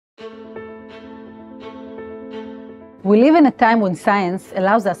We live in a time when science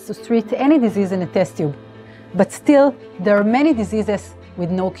allows us to treat any disease in a test tube. But still, there are many diseases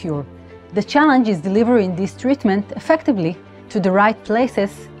with no cure. The challenge is delivering this treatment effectively to the right places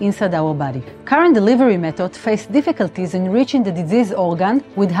inside our body. Current delivery methods face difficulties in reaching the disease organ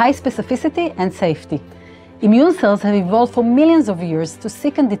with high specificity and safety. Immune cells have evolved for millions of years to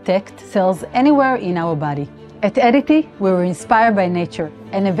seek and detect cells anywhere in our body. At Edity, we were inspired by nature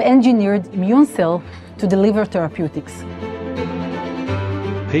and have engineered immune cells to deliver therapeutics.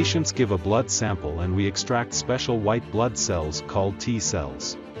 Patients give a blood sample and we extract special white blood cells called T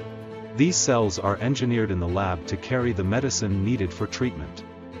cells. These cells are engineered in the lab to carry the medicine needed for treatment.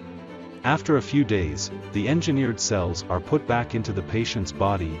 After a few days, the engineered cells are put back into the patient's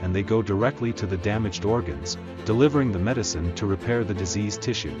body and they go directly to the damaged organs, delivering the medicine to repair the diseased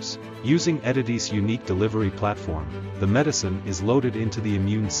tissues. Using Edity's unique delivery platform, the medicine is loaded into the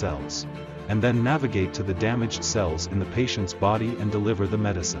immune cells, and then navigate to the damaged cells in the patient's body and deliver the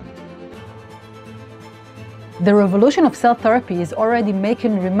medicine. The revolution of cell therapy is already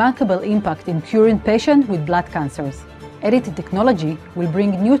making remarkable impact in curing patients with blood cancers. Edity technology will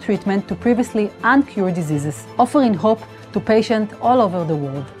bring new treatment to previously uncured diseases, offering hope to patients all over the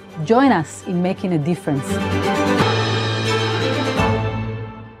world. Join us in making a difference.